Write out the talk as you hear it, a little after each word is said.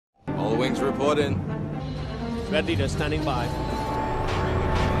wings report in. Freddy, just standing by.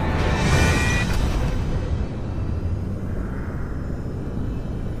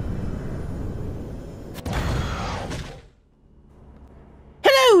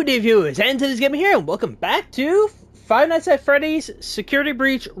 Hello, dear viewers, and today's Gamer here, and welcome back to Five Nights at Freddy's Security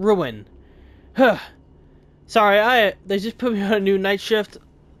Breach Ruin. Sorry, they just put me on a new night shift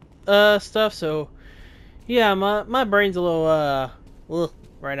stuff, so yeah, my brain's a little ugh,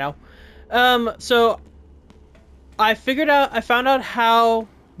 right now. So I found out how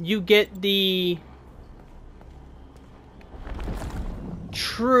you get the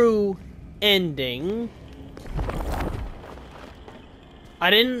true ending. I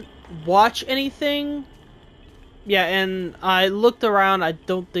didn't watch anything. Yeah, and I looked around. I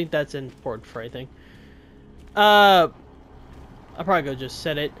don't think that's important for anything. I'll probably go just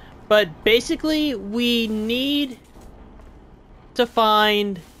set it. But basically, we need to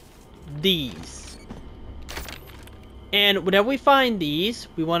find these. And whenever we find these,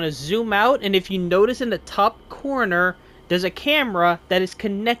 we want to zoom out. And if you notice in the top corner, there's a camera that is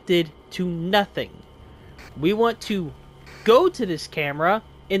connected to nothing. We want to go to this camera,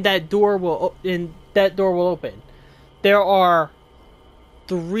 and that door will open. There are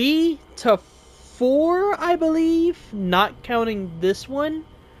 3 to 4, I believe, not counting this one.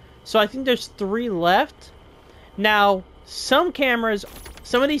 So I think there's 3 left. Now, some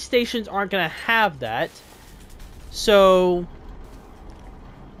of these stations aren't gonna have that. So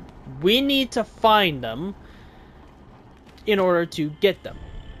we need to find them in order to get them.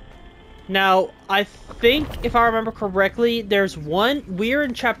 Now, I think, if I remember correctly, there's one. We're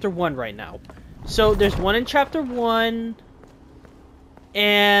in Chapter 1 right now. So, there's one in Chapter 1.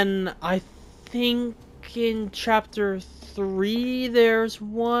 And I think in Chapter 3, there's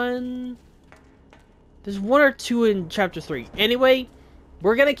one. There's 1 or 2 in Chapter 3. Anyway,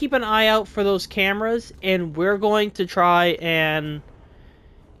 we're going to keep an eye out for those cameras. And we're going to try and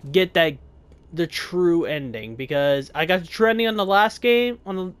get the true ending. Because I got the true ending on the last game,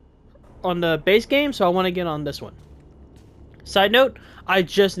 on the base game, so I want to get on this one. Side note, I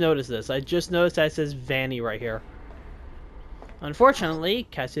just noticed this. I just noticed that it says Vanny right here. Unfortunately,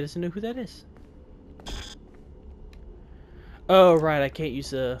 Cassie doesn't know who that is. Oh, right, I can't use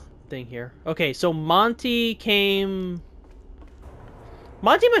the thing here. Okay, so Monty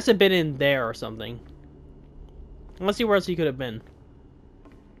must have been in there or something. Let's see where else he could have been.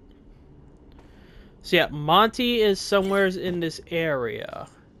 So yeah, Monty is somewhere in this area.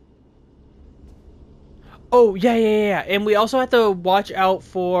 Oh, yeah. And we also have to watch out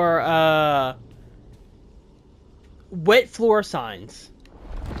for, wet floor signs.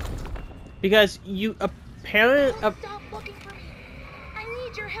 Because you apparently... Stop looking for me. I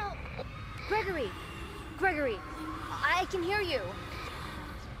need your help. Gregory, I can hear you.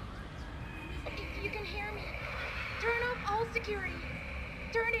 If you can hear me, turn off all security.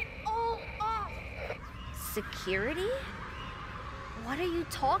 Turn it all off. Security? What are you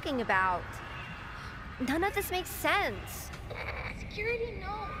talking about? None of this makes sense. Security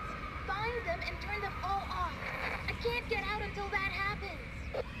knows. Find them and turn them all off. I can't get out until that happens.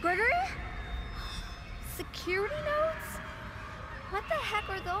 Gregory? Security notes? What the heck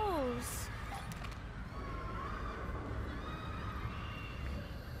are those?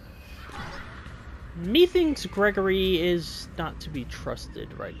 Methinks Gregory is not to be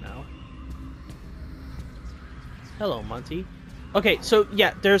trusted right now. Hello, Monty. Okay, so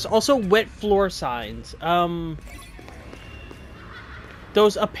yeah, there's also wet floor signs.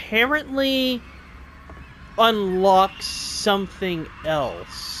 Those apparently unlock something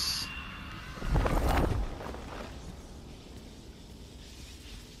else.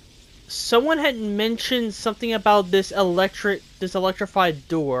 Someone had mentioned something about this electrified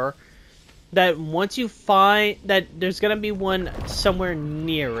door, that once you find that, there's gonna be one somewhere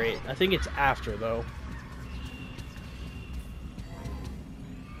near it. I think it's after, though.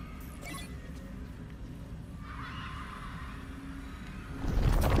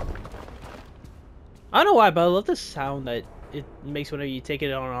 I don't know why, but I love the sound that it makes whenever you take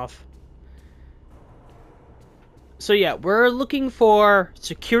it on and off. So yeah, we're looking for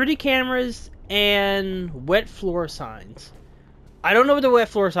security cameras and wet floor signs. I don't know what the wet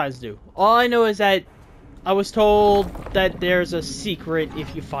floor signs do. All I know is that I was told that there's a secret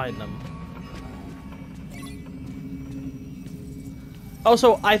if you find them.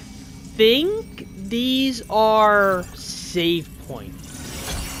 Also, I think these are save points.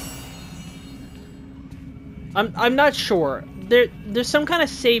 I'm not sure. There's some kind of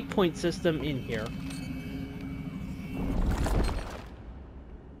save point system in here.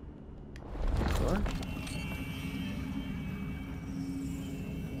 Sure.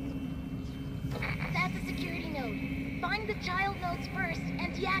 mode. Find the child nodes first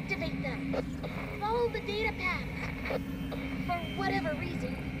and deactivate them. Follow the data paths. For whatever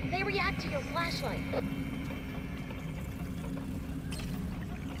reason, they react to your flashlight.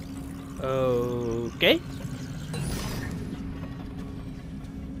 Okay.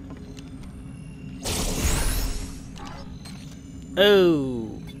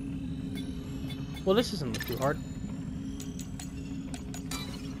 Oh. Well, this doesn't look too hard.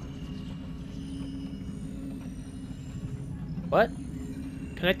 What?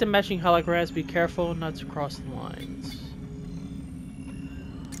 Connect the meshing holograms. Be careful not to cross the lines.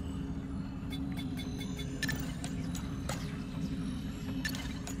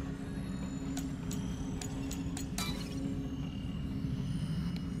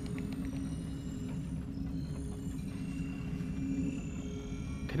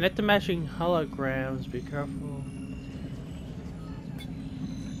 Connect the matching holograms. Be careful.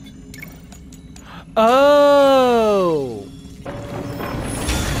 Oh!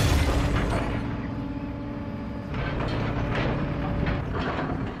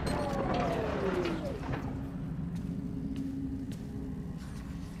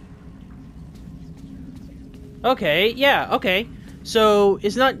 Okay, yeah, okay. So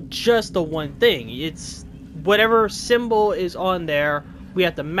it's not just the one thing. It's whatever symbol is on there, we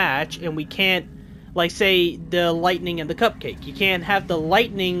have to match, and we can't, like, say, the lightning and the cupcake. You can't have the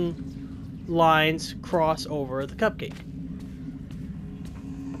lightning lines cross over the cupcake.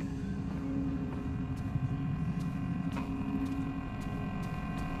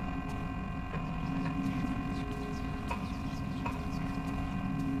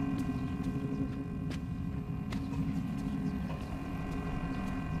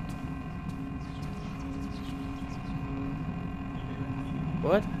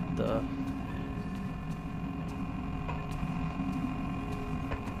 What the?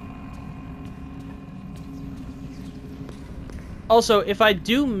 Also, if I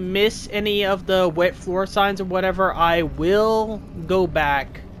do miss any of the wet floor signs or whatever, I will go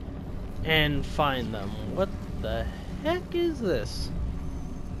back and find them. What the heck is this?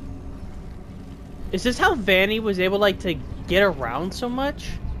 Is this how Vanny was able, like, to get around so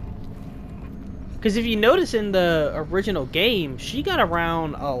much? Because if you notice in the original game, she got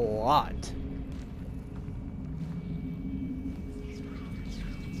around a lot.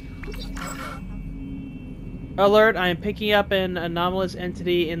 Alert, I am picking up an anomalous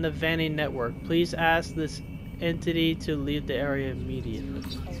entity in the Vanny network. Please ask this entity to leave the area immediately.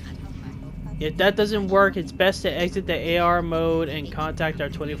 If that doesn't work, it's best to exit the AR mode and contact our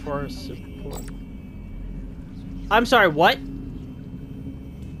 24 support. I'm sorry, what?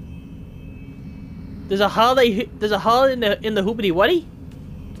 There's a holiday in the hoopity whatty?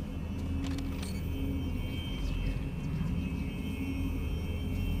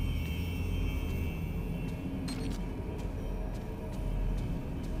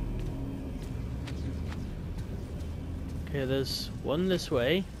 Okay, there's one this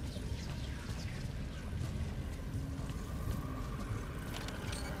way.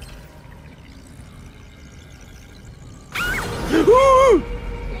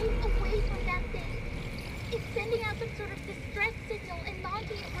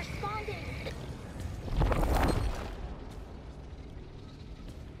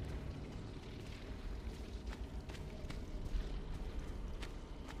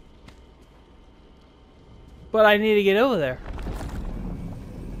 But I need to get over there.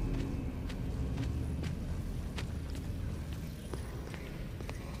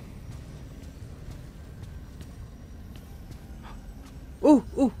 Ooh,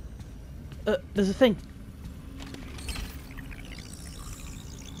 ooh. There's a thing.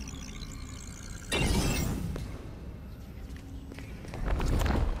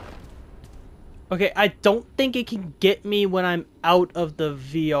 Okay, I don't think it can get me when I'm out of the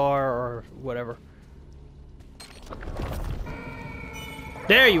VR or whatever.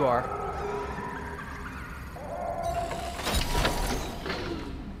 There you are.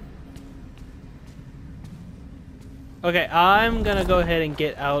 Okay, I'm gonna go ahead and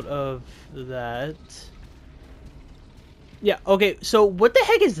get out of that. Yeah, okay, so what the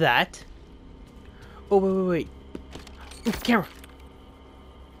heck is that? Oh, wait. Ooh, camera.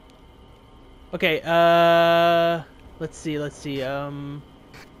 Okay, let's see,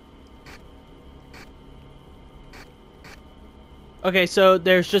 okay, so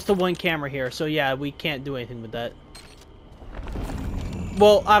there's just the one camera here, so yeah, we can't do anything with that.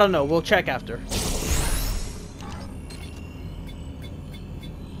 Well, I don't know, we'll check after.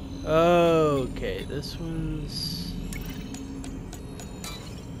 Okay, this one's...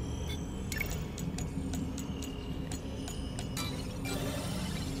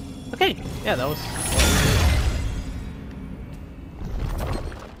 Okay, yeah, that was...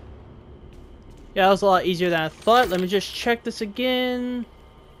 Yeah, that was a lot easier than I thought. Let me just check this again.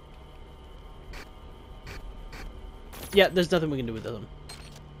 Yeah, there's nothing we can do with them.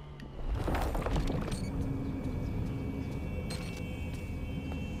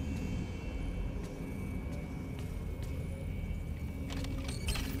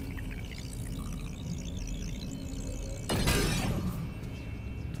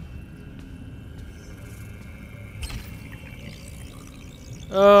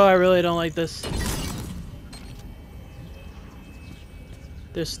 Oh, I really don't like this.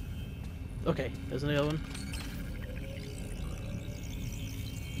 There's... Okay, there's another one.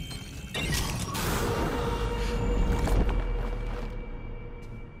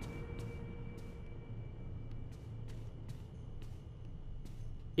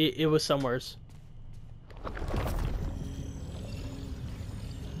 It was somewheres.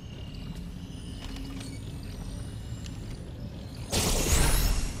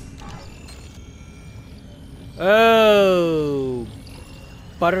 Oh,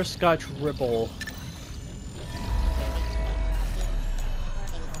 butterscotch ripple.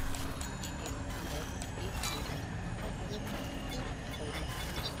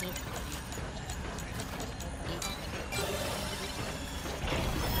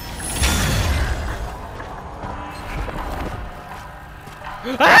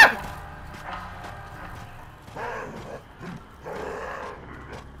 Ah!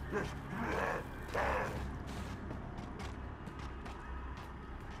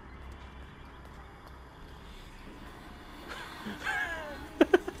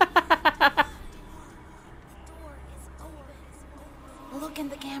 Look in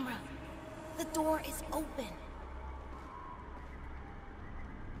the camera. The door is open.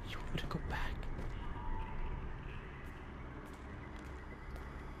 You want me to go back?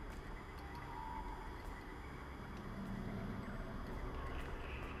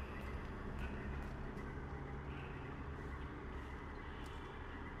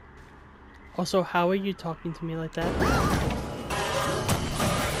 Also, how are you talking to me like that?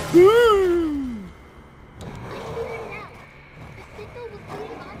 Woo! I see it now. The signal was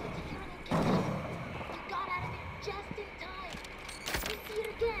leading Auntie to your location. You got out of it just in time. If you see it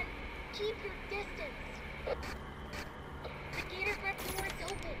again, keep your distance. The gator front door is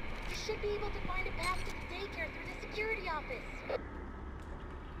open. You should be able to find a path to the daycare through the security office.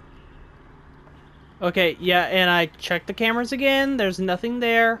 Okay, yeah, and I checked the cameras again. There's nothing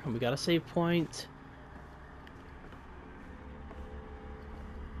there. And we got a save point.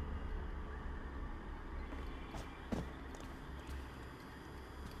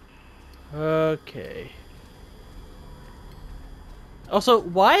 Okay. Also,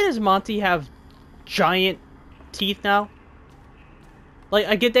 why does Monty have giant teeth now? Like,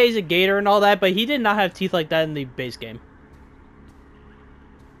 I get that he's a gator and all that, but he did not have teeth like that in the base game.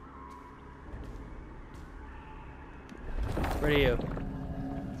 Where are you?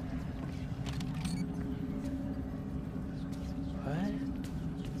 What?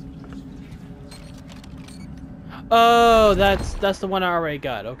 Oh, that's the one I already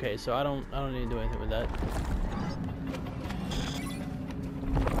got. Okay, so I don't need to do anything with that.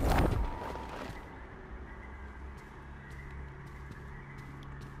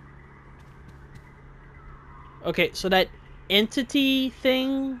 Okay, so that entity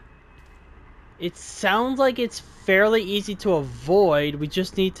thing, it sounds like it's fairly easy to avoid. We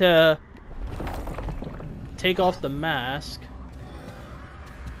just need to take off the mask.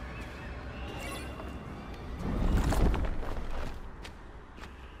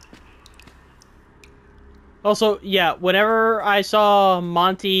 Also, yeah, whenever I saw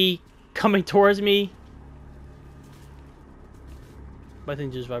Monty coming towards me, my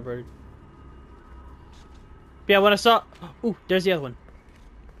thing just vibrated. Yeah, when I saw... Ooh, there's the other one.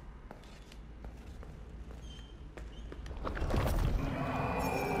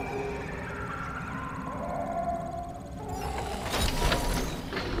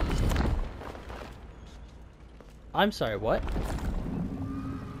 I'm sorry, what?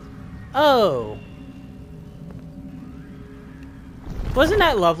 Oh. Wasn't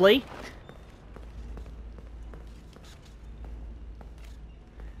that lovely?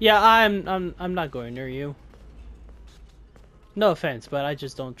 Yeah, I'm not going near you. No offense, but I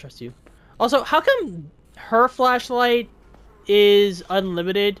just don't trust you. Also, how come her flashlight is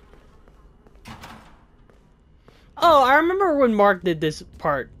unlimited? Oh, I remember when Mark did this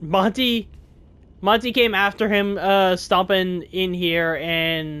part. Monty came after him, stomping in here,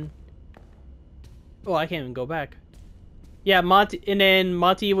 and... Oh, I can't even go back. Yeah,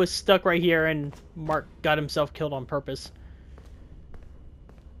 Monty was stuck right here, and Mark got himself killed on purpose.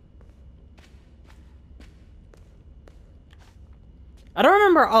 I don't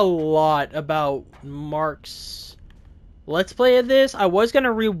remember a lot about Mark's Let's Play of this. I was going to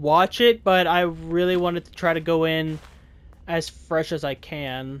rewatch it, but I really wanted to try to go in as fresh as I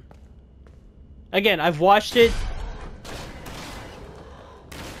can. Again, I've watched it.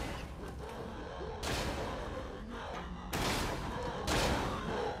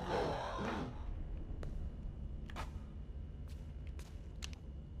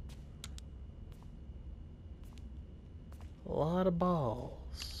 A lot of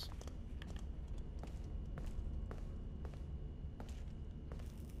balls.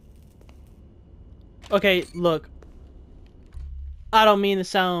 Okay, look. I don't mean to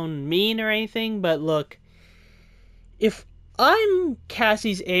sound mean or anything, but look. If I'm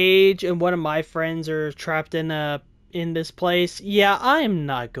Cassie's age and one of my friends are trapped in this place, yeah, I'm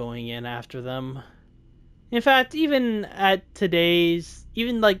not going in after them. In fact, even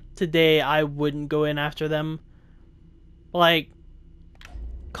like today, I wouldn't go in after them. Like,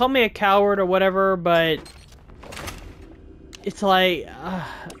 call me a coward or whatever, but it's like,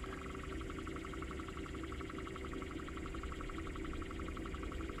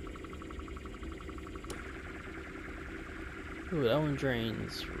 ooh, that one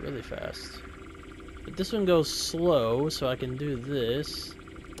drains really fast. But this one goes slow, so I can do this.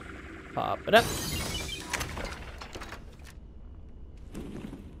 Pop it up.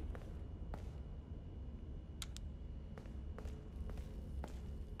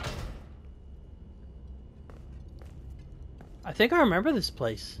 I think I remember this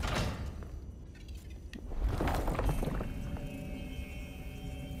place.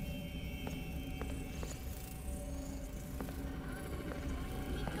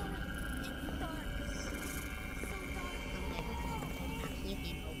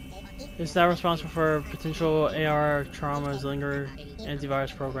 It's not responsible for potential AR traumas, linger,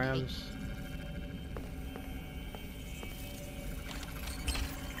 antivirus programs.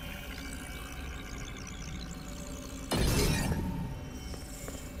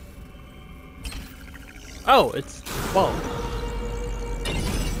 Oh, it's... whoa.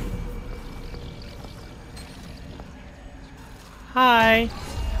 Hi.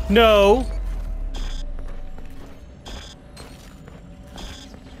 No.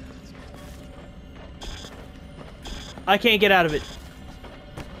 I can't get out of it.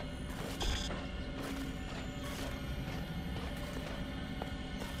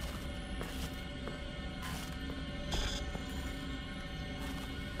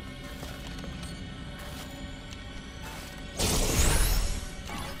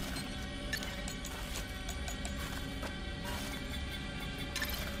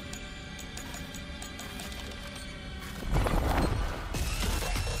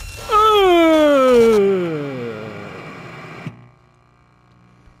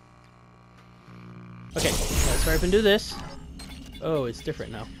 Okay, let's hurry up and do this. Oh, it's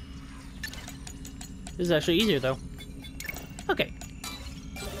different now. This is actually easier, though. Okay.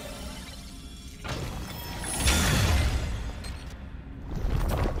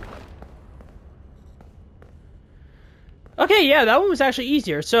 Okay, yeah, that one was actually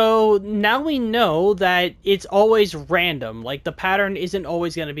easier. So now we know that it's always random. Like, the pattern isn't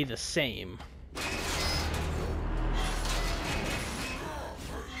always going to be the same.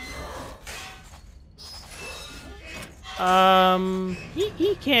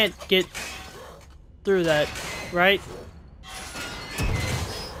 He can't get through that, right?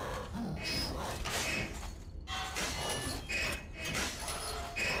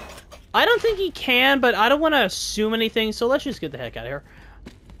 I don't think he can, but I don't want to assume anything, so let's just get the heck out of here.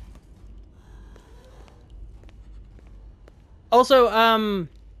 Also,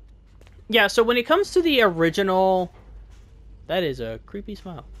 yeah, so when it comes to the original... That is a creepy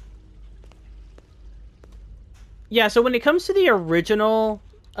smile. Yeah, so when it comes to the original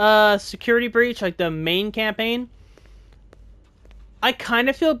security breach, like the main campaign, I kind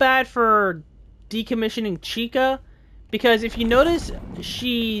of feel bad for decommissioning Chica, because if you notice,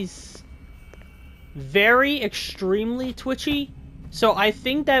 she's very extremely twitchy. So I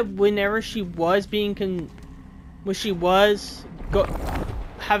think that whenever she was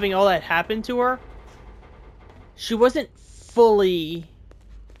having all that happen to her, she wasn't fully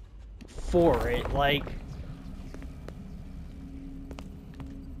for it, like...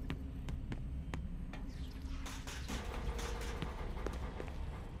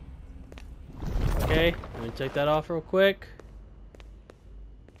 Okay, let me take that off real quick.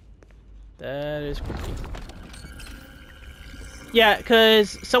 That is creepy. Yeah,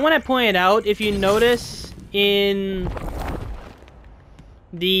 because someone had pointed out, if you notice in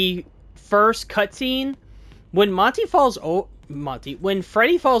the first cutscene, when when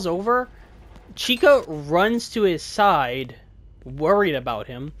Freddy falls over, Chica runs to his side worried about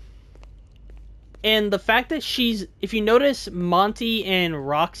him. And the fact that if you notice, Monty and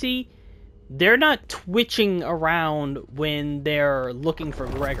Roxy, they're not twitching around when they're looking for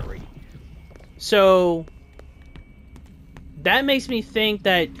Gregory. So that makes me think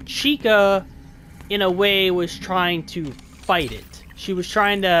that Chica, in a way, was trying to fight it. She was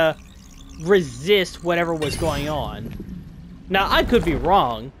trying to resist whatever was going on. Now, I could be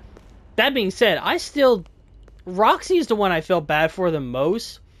wrong. That being said, Roxy is the one I felt bad for the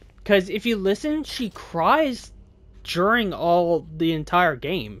most. Because if you listen, she cries during the entire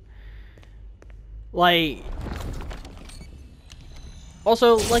game. Like...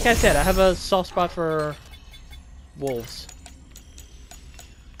 Also, like I said, I have a soft spot for wolves.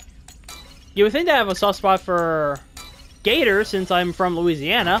 You would think that I have a soft spot for gators since I'm from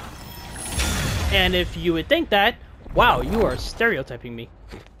Louisiana. And if you would think that, wow, you are stereotyping me.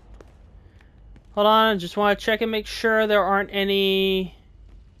 Hold on, just want to check and make sure there aren't any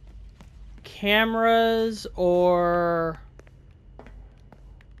cameras or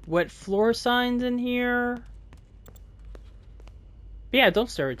wet floor signs in here. But yeah, don't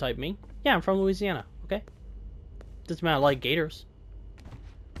stereotype me. Yeah, I'm from Louisiana, okay? Doesn't mean I like gators.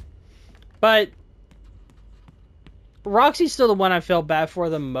 But Roxy's still the one I felt bad for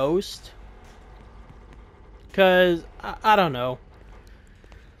the most. Because, I don't know.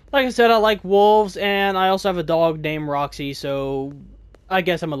 Like I said, I like wolves, and I also have a dog named Roxy, so I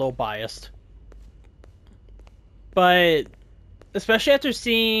guess I'm a little biased. But, especially after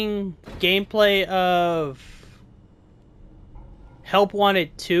seeing gameplay of Help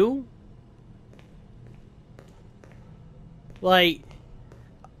Wanted 2, like,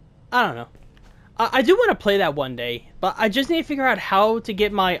 I don't know. I do want to play that one day, but I just need to figure out how to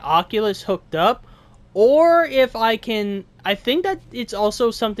get my Oculus hooked up, or if I can... I think that it's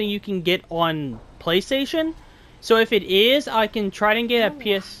also something you can get on PlayStation, so if it is, I can try and get a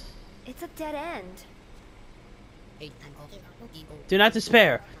PS... It's a dead end. Do not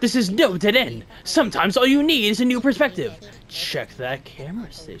despair. This is no dead end. Sometimes all you need is a new perspective. Check that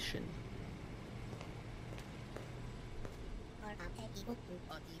camera station.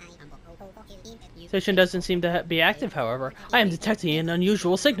 Station doesn't seem to be active, however. I am detecting an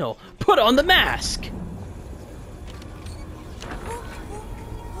unusual signal. Put on the mask!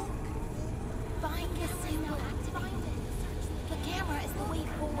 Find this signal. Find it. The camera is the way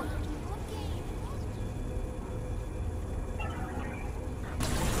forward.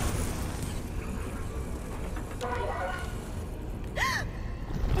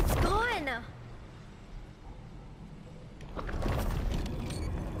 It's gone!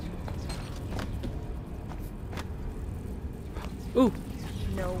 Ooh.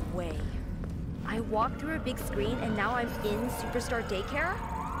 No way. I walked through a big screen and now I'm in Superstar Daycare?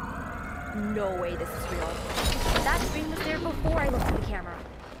 No way this is real. That screen was there before I looked at the camera.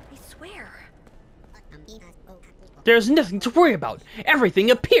 I swear. There's nothing to worry about.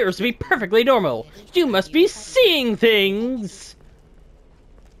 Everything appears to be perfectly normal. You must be seeing things.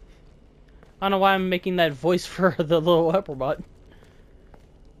 I don't know why I'm making that voice for the little web robot.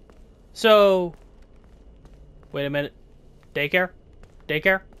 So, wait a minute. Daycare?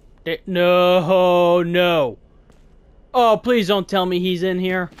 Daycare? No, no. Oh, please don't tell me he's in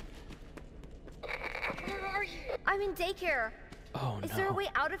here. Where are you? I'm in daycare. Oh, no. Is there a way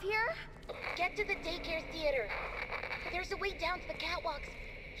out of here? Get to the daycare theater. There's a way down to the catwalks.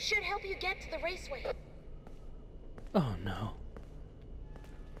 Should help you get to the raceway. Oh, no.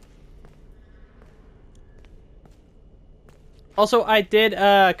 Also, I did,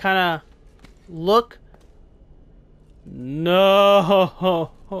 kind of look.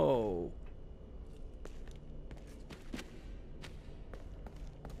 No.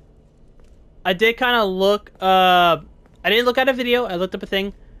 I did kind of look, I didn't look at a video, I looked up a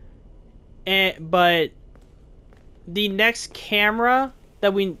thing. But the next camera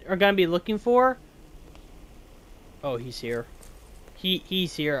that we are going to be looking for. Oh, he's here.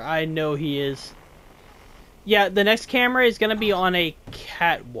 He's here. I know he is. Yeah, the next camera is going to be on a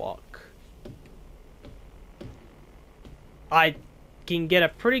catwalk. I can get a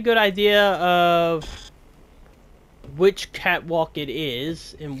pretty good idea of which catwalk it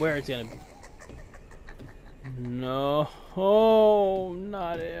is and where it's going to be. No, oh,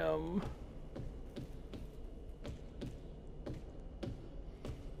 not him.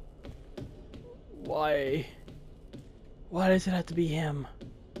 Why? Why does it have to be him?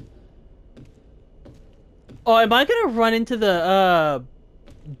 Oh, am I gonna run into the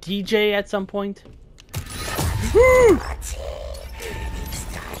DJ at some point? It's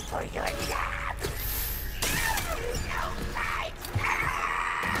time for your nap. No lights.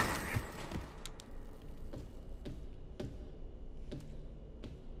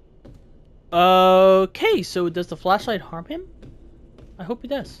 Okay, so does the flashlight harm him? I hope it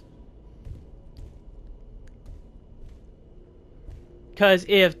does. Because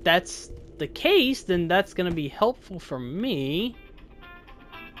if that's the case, then that's going to be helpful for me.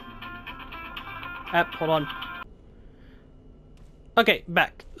 Hold on. Okay,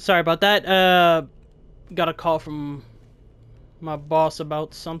 back. Sorry about that. Got a call from my boss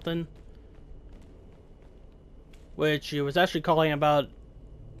about something. Which he was actually calling about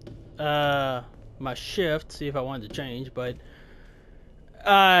my shift, see if I wanted to change, but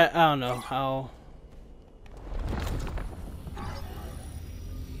I don't know how.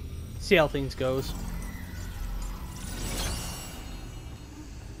 See how things goes.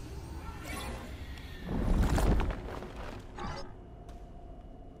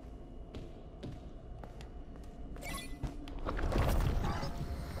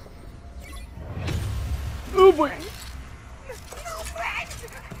 Oh boy. No, Fred!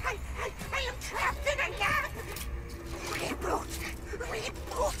 I am trapped in a lab! Reboot!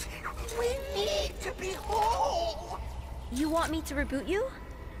 We need to be whole! You want me to reboot you?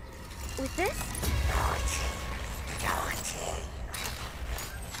 With this? Naughty.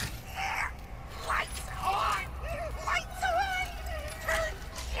 Lights on! Lights on!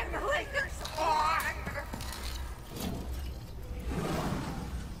 Generators on!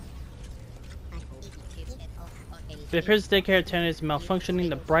 It appears the daycare attendant is malfunctioning.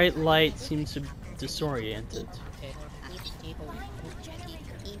 The bright light seems to disorient it.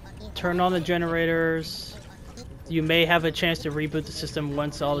 Turn on the generators. You may have a chance to reboot the system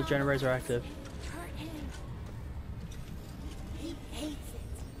once all the generators are active. Hurt him. He hates it.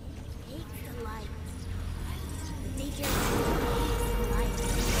 He hates the light. The daycare hates the light.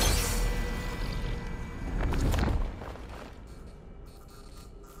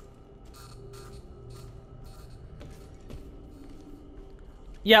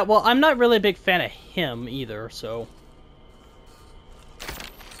 Yeah, well, I'm not really a big fan of him either, so...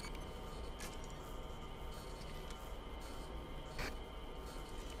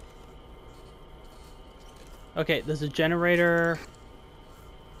 Okay, there's a generator.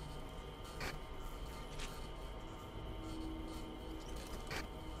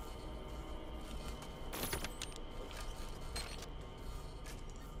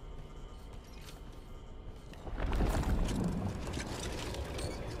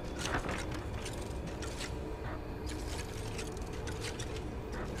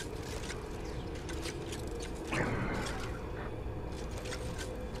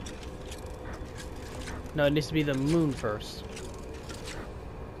 No, it needs to be the moon first.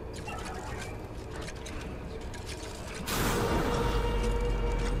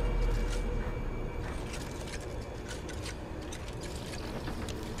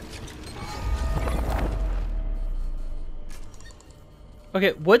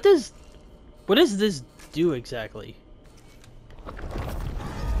 Okay, what does this do exactly?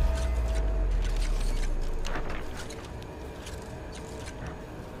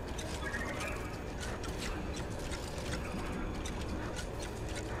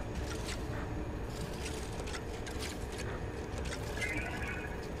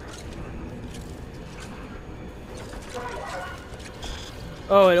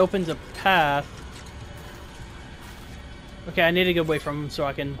 Oh, it opens a path. Okay, I need to get away from him so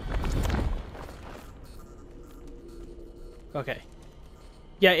I can... Okay.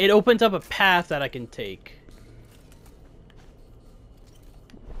 Yeah, it opens up a path that I can take.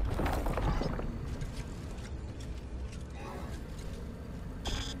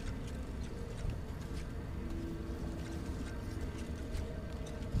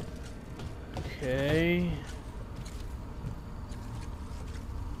 Okay.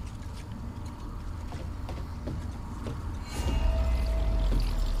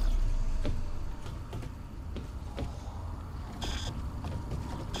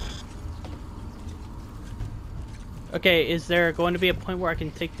 Okay, is there going to be a point where I can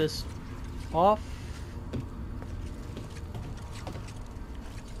take this off?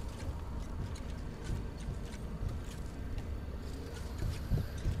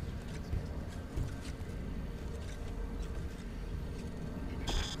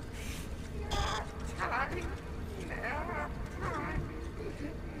 Time.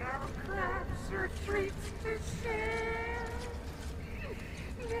 No crabs or treats to share.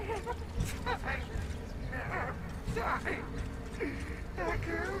 No time. No time. The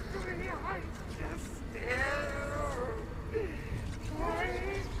googly eyes just stare. Play,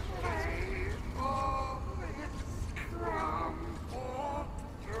 all is crumbled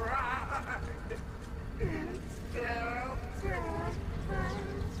dry. It's still different.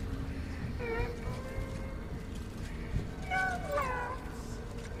 No crabs,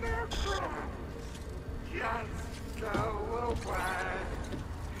 no crabs.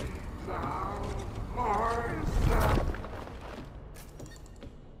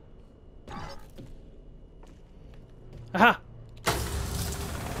 Aha!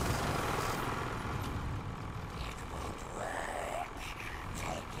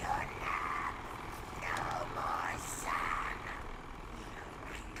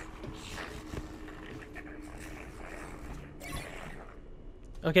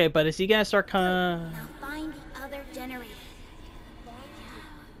 Okay, but is he gonna start Now find the other generator.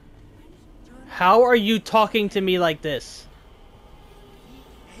 How are you talking to me like this?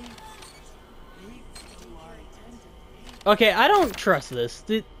 Okay, I don't trust this.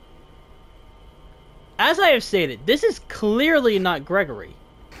 As I have stated, this is clearly not Gregory.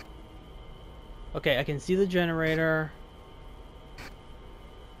 Okay, I can see the generator.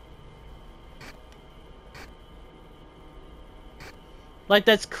 Like,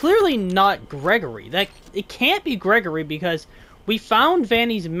 that's clearly not Gregory. It can't be Gregory because we found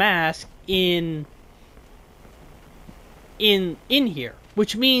Vanny's mask in here,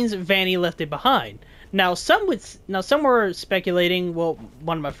 which means Vanny left it behind. Now some were speculating, well,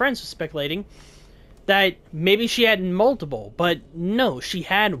 one of my friends was speculating that maybe she had multiple, but no, she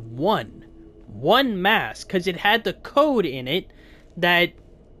had one mask because it had the code in it that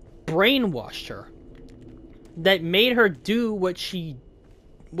brainwashed her, that made her do what she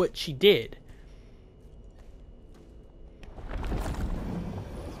did.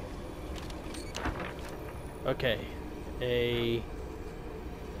 Okay, there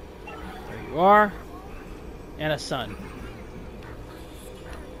you are, and a sun.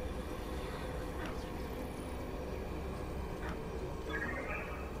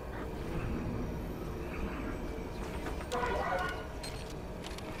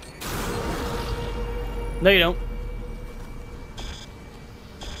 No, you don't.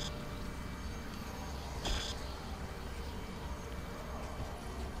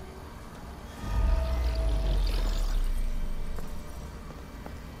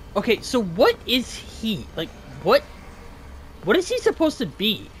 Okay, so what is he? Like, what is he supposed to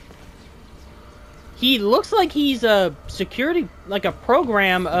be? He looks like he's a security, like a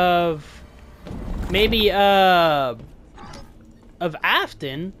program of maybe of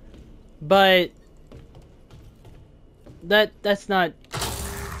Afton, but that's not.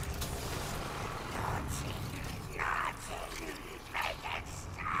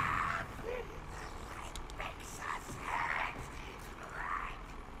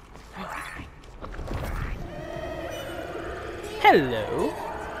 Hello.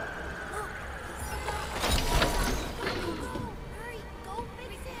 Hurry, go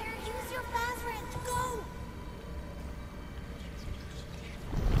fix it. Use your fast wrench. Go.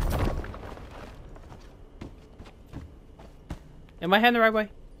 Am I heading the right way?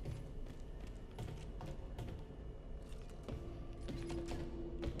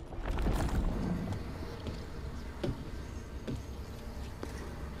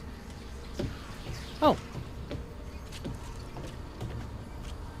 Oh.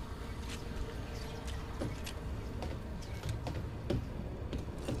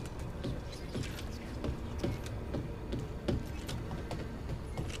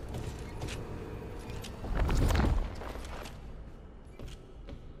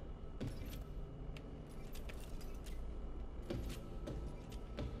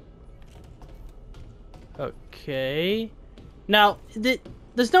 Okay. Now,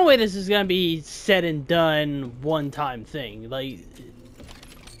 there's no way this is gonna be said and done one-time thing. Like,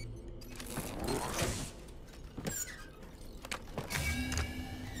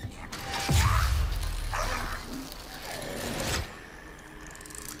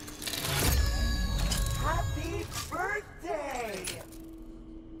 Happy birthday!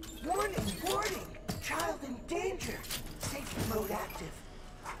 Warning, warning! Child in danger! Safety mode active.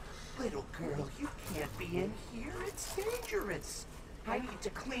 Little girl, you can't be in here. It's dangerous. I need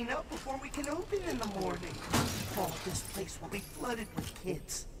to clean up before we can open in the morning. All this place will be flooded with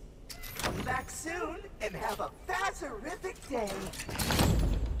kids. Come back soon and have a fazerific day.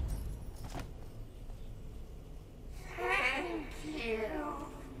 Thank you.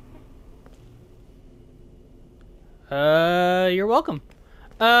 you're welcome.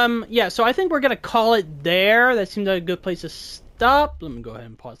 Yeah, so I think we're gonna call it there. That seems like a good place to stop. Let me go ahead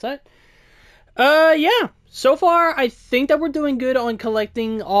and pause that. Yeah. So far, I think that we're doing good on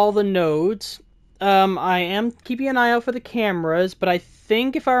collecting all the nodes. I am keeping an eye out for the cameras, but I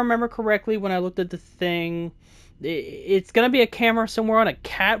think if I remember correctly when I looked at the thing, it's gonna be a camera somewhere on a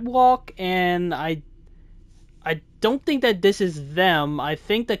catwalk, and I don't think that this is them. I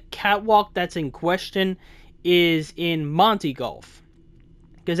think the catwalk that's in question is in Monte Golf,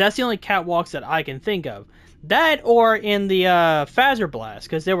 because that's the only catwalks that I can think of. That or in the Phaser Blast,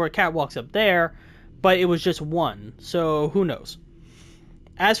 because there were catwalks up there, but it was just one. So who knows?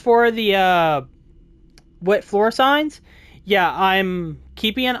 As for the wet floor signs. Yeah, I'm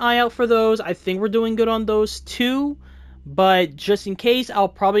keeping an eye out for those. I think we're doing good on those too. But just in case, I'll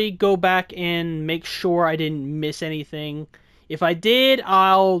probably go back and make sure I didn't miss anything. If I did,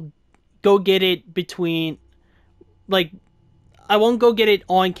 I'll go get it between, like, I won't go get it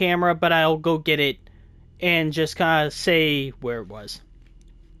on camera, but I'll go get it and just kind of say where it was.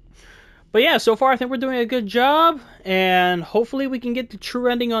 But yeah, so far I think we're doing a good job, and hopefully we can get the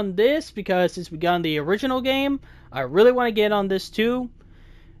true ending on this, because since we got on the original game, I really want to get on this too,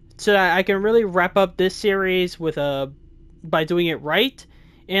 so that I can really wrap up this series with by doing it right.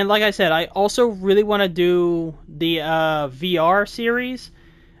 And like I said, I also really want to do the VR series,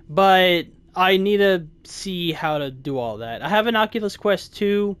 but I need to see how to do all that. I have an Oculus Quest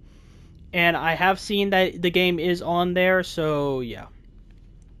 2, and I have seen that the game is on there, so yeah.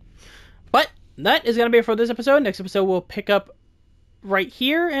 But that is going to be it for this episode. Next episode we'll pick up right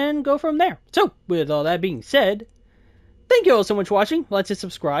here and go from there. So, with all that being said, thank you all so much for watching. Let's hit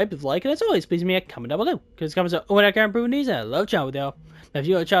subscribe, like, and as always, please leave me a comment down below, because comments are when I can improve these, and I love chatting with y'all. Now, if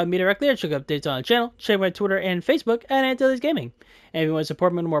you want to chat with me directly, or check updates on the channel, check my Twitter and Facebook, and Antilles Gaming. And if you want to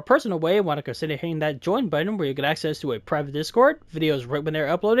support me in a more personal way, want to consider hitting that join button, where you get access to a private Discord, videos right when they're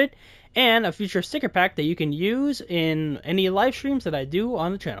uploaded, and a future sticker pack that you can use in any live streams that I do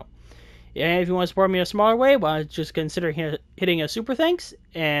on the channel. And if you want to support me in a smaller way, why don't you just consider hitting a super thanks,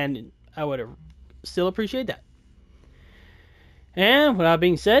 and I would still appreciate that. And with that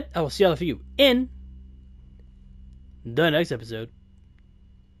being said, I will see all of you in the next episode.